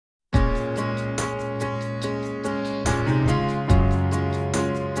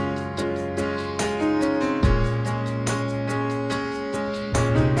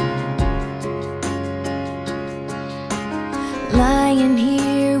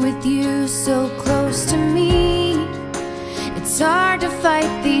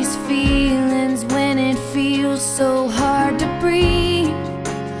fight these feelings when it feels so hard to breathe.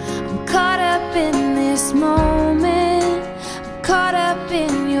 I'm caught up in this moment, I'm caught up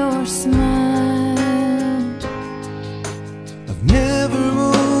in your smile. I've never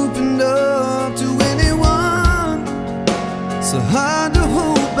opened up to anyone, so hard to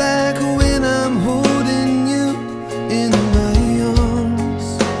hold back when I'm holding you in my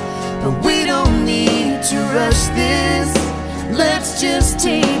arms. But we don't need to rush this, let's just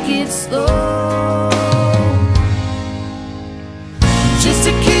take it slow. Just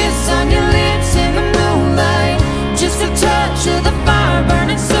a kiss on your lips in the moonlight, just a touch of the fire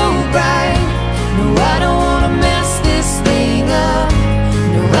burning so bright. No, I don't wanna mess this thing up,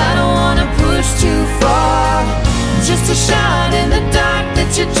 no, I don't wanna push too far. Just a shot in the dark that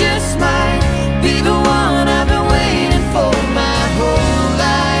you just might be the one I've been waiting for my whole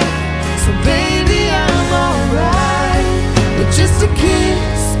life. So baby, I'm alright with just a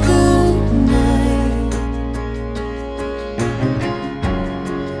kiss goodnight.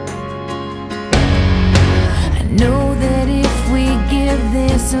 I know that if we give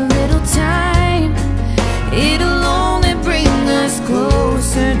this a little time, it'll only bring us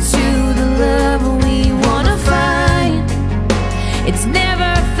closer to the love we wanna find. It's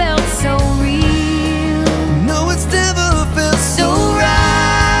never felt so real, no, it's never felt so right.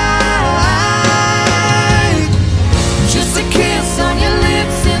 Just a kiss on your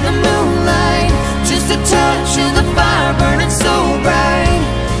lips in the moonlight, just a touch of the fire burning so bright.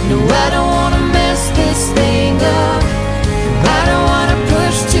 No, I don't wanna mess this thing up, I don't wanna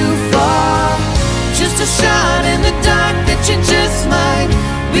push too far. Just a shot in the dark that you just might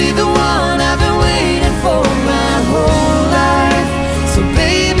be the one I've been waiting for my whole life. So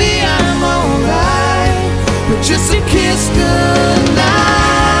baby, I'm alright with just a kiss goodnight.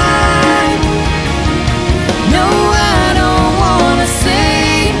 No, I don't wanna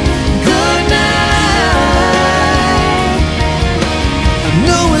say goodnight. I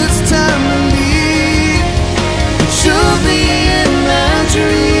know it's time to leave, but you'll be in my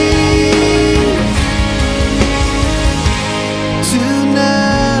dreams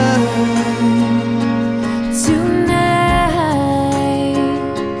tonight. Tonight.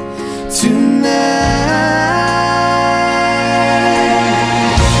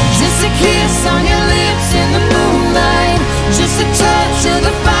 Just a kiss on your lips in the moonlight, just a touch of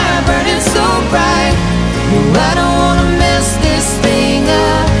the fire burning so bright. No, I don't